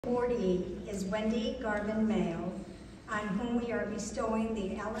Awardee is Wendy Garvin Mayo, on whom we are bestowing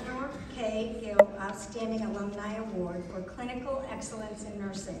the Eleanor K. Gill Outstanding Alumni Award for Clinical Excellence in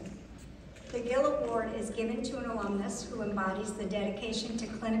Nursing. The Gill Award is given to an alumnus who embodies the dedication to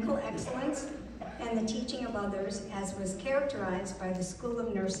clinical excellence and the teaching of others, as was characterized by the School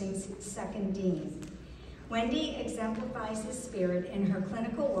of Nursing's second dean. Wendy exemplifies this spirit in her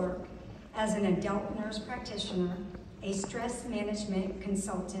clinical work as an adult nurse practitioner, a stress management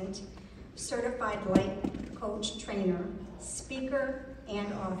consultant, certified life coach trainer, speaker,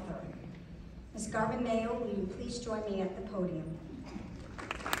 and author. Ms. Garvin Mayo, will you please join me at the podium?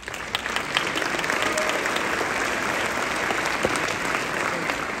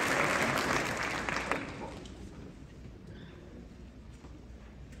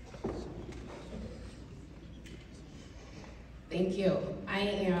 Thank you. I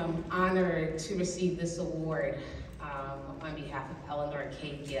am honored to receive this award on behalf of Eleanor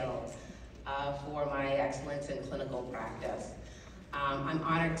K. Gill for my excellence in clinical practice. I'm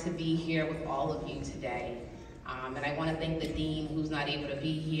honored to be here with all of you today. And I want to thank the dean who's not able to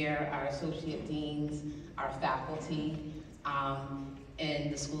be here, our associate deans, our faculty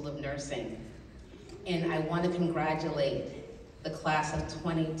in the School of Nursing. And I want to congratulate the class of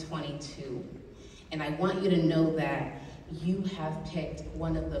 2022. And I want you to know that you have picked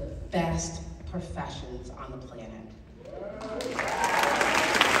one of the best professions on the planet.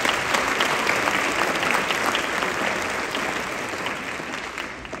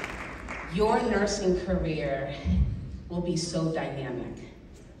 Your nursing career will be so dynamic,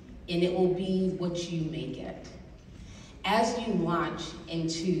 and it will be what you make it. As you launch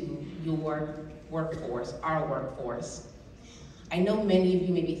into your workforce, our workforce, I know many of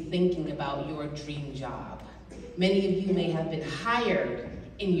you may be thinking about your dream job. Many of you may have been hired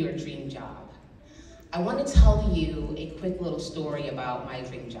in your dream job. I want to tell you a quick little story about my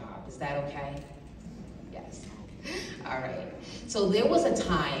dream job. Is that okay? Yes. All right. So there was a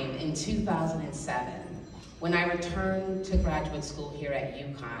time in 2007 when I returned to graduate school here at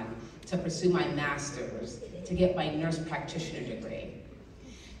UConn to pursue my master's to get my nurse practitioner degree.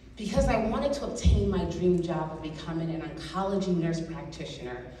 Because I wanted to obtain my dream job of becoming an oncology nurse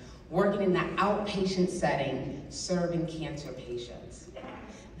practitioner, working in that outpatient setting, serving cancer patients.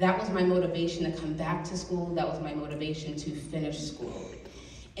 That was my motivation to come back to school. That was my motivation to finish school.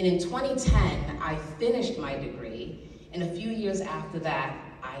 And in 2010, I finished my degree, and a few years after that,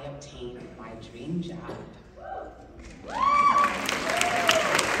 I obtained my dream job.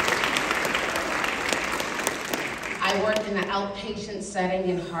 I worked in the outpatient setting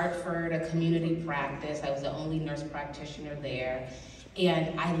in Hartford, a community practice. I was the only nurse practitioner there.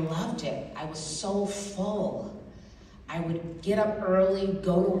 And I loved it. I was so full. I would get up early,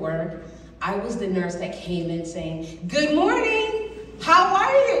 go to work. I was the nurse that came in saying, "Good morning, how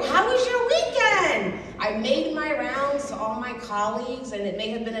are you? How was your weekend?" I made my rounds to all my colleagues, and it may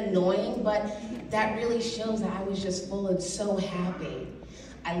have been annoying, but that really shows that I was just full and so happy.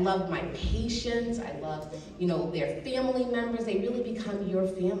 I loved my patients. I loved, their family members. They really become your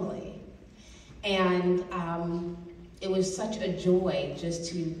family. And it was such a joy just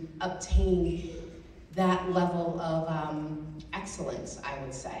to obtain that level of excellence, I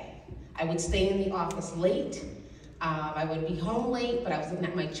would say. I would stay in the office late. I would be home late, but I was looking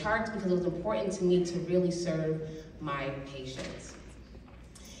at my charts because it was important to me to really serve my patients.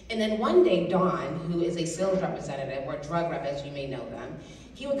 And then one day, Dawn, who is a sales representative or drug rep, as you may know them,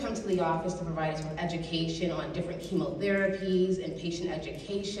 he would come to the office to provide us with education on different chemotherapies and patient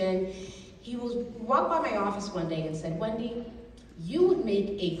education. He walked by my office one day and said, "Wendy, you would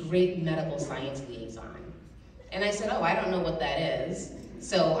make a great medical science liaison." And I said, "Oh, I don't know what that is.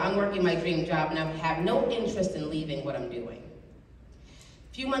 So I'm working my dream job and I have no interest in leaving what I'm doing."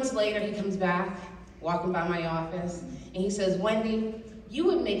 A few months later, he comes back, walking by my office, and he says, "Wendy, you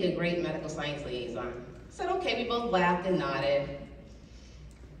would make a great medical science liaison." I said, "Okay," we both laughed and nodded.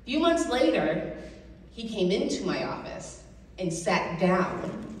 A few months later, he came into my office and sat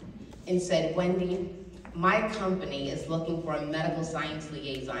down and said, "Wendy, my company is looking for a medical science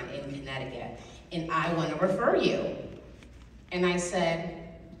liaison in Connecticut, and I want to refer you." And I said,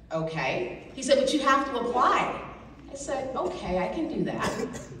 "Okay." He said, "But you have to apply." I said, "Okay, I can do that."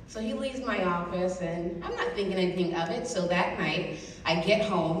 So he leaves my office, and I'm not thinking anything of it. So that night, I get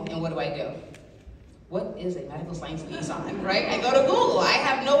home, and what do? What is a medical science liaison, right? I go to Google. I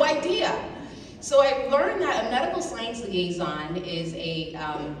have no idea. So I learned that a medical science liaison is a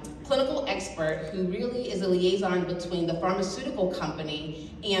clinical expert who really is a liaison between the pharmaceutical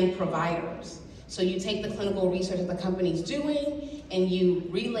company and providers. So you take the clinical research that the company's doing, and you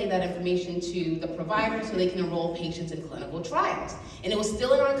relay that information to the provider so they can enroll patients in clinical trials. And it was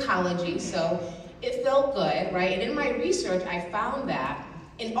still in oncology, so it felt good, right? And in my research, I found that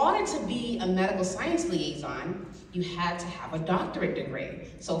in order to be a medical science liaison, you had to have a doctorate degree.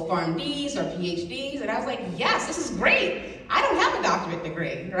 So PharmDs or PhDs, and I was like, yes, this is great. I don't have a doctorate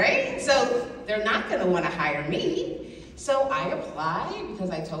degree, right? So they're not gonna wanna hire me. So I applied because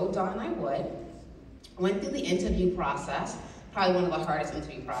I told Dawn I would. Went through the interview process, probably one of the hardest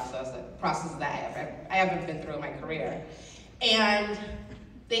interview processes that I ever been through in my career. And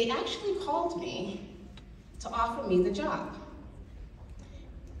they actually called me to offer me the job.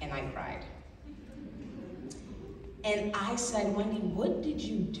 And I cried. And I said, Wendy, what did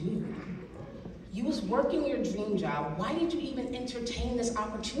you do? You was working your dream job. Why did you even entertain this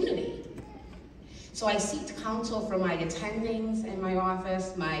opportunity? So I sought counsel from my attendings in my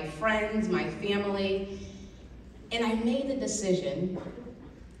office, my friends, my family, and I made the decision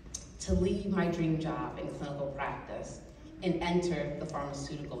to leave my dream job in clinical practice and enter the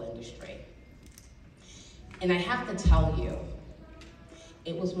pharmaceutical industry. And I have to tell you,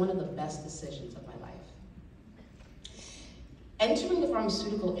 it was one of the best decisions of my life. Entering the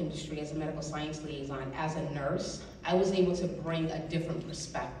pharmaceutical industry as a medical science liaison, as a nurse, I was able to bring a different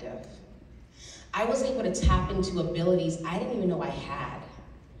perspective. I was able to tap into abilities I didn't even know I had.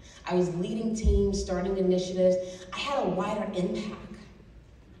 I was leading teams, starting initiatives. I had a wider impact.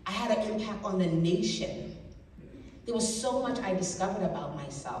 I had an impact on the nation. There was so much I discovered about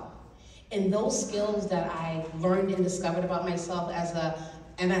myself. And those skills that I learned and discovered about myself as a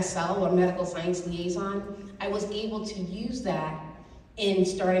MSL, or medical science liaison, I was able to use that in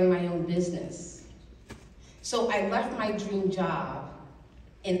starting my own business. So I left my dream job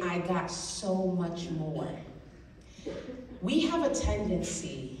and I got so much more. We have a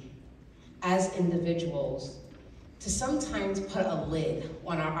tendency as individuals to sometimes put a lid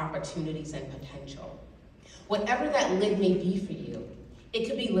on our opportunities and potential. Whatever that lid may be for you, it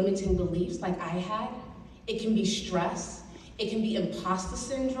could be limiting beliefs like I had, it can be stress, it can be imposter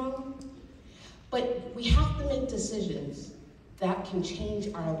syndrome, but we have to make decisions that can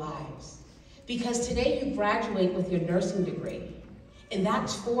change our lives. Because today you graduate with your nursing degree, and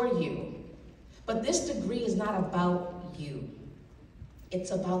that's for you. But this degree is not about you.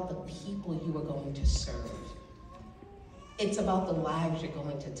 It's about the people you are going to serve. It's about the lives you're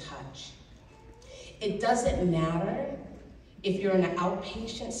going to touch. It doesn't matter if you're in an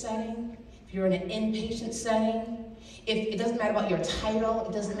outpatient setting, if you're in an inpatient setting, it doesn't matter about your title,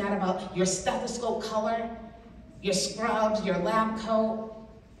 it doesn't matter about your stethoscope color, your scrubs, your lab coat,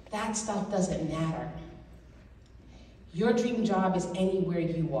 that stuff doesn't matter. Your dream job is anywhere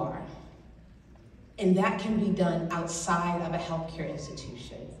you are, and that can be done outside of a healthcare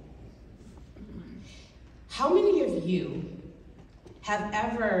institution. How many of you have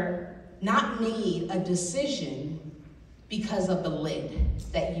ever not made a decision because of the lid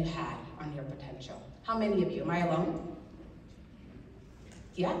that you had on your potential? How many of you? Am I alone?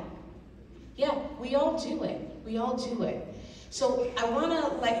 Yeah? Yeah, we all do it. We all do it. So I want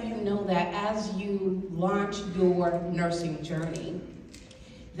to let you know that as you launch your nursing journey,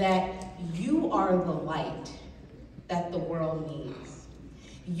 that you are the light that the world needs.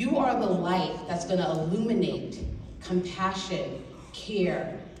 You are the light that's going to illuminate compassion,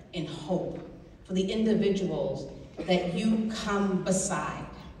 care, and hope for the individuals that you come beside.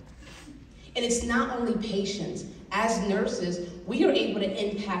 And it's not only patients. As nurses, we are able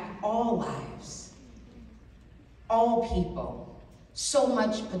to impact all lives, all people. So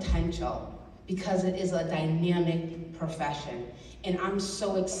much potential because it is a dynamic profession. And I'm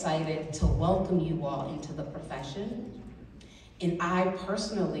so excited to welcome you all into the profession. And I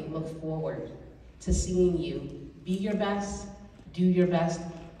personally look forward to seeing you be your best, do your best,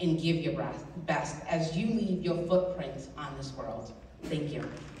 and give your best as you leave your footprints on this world. Thank you.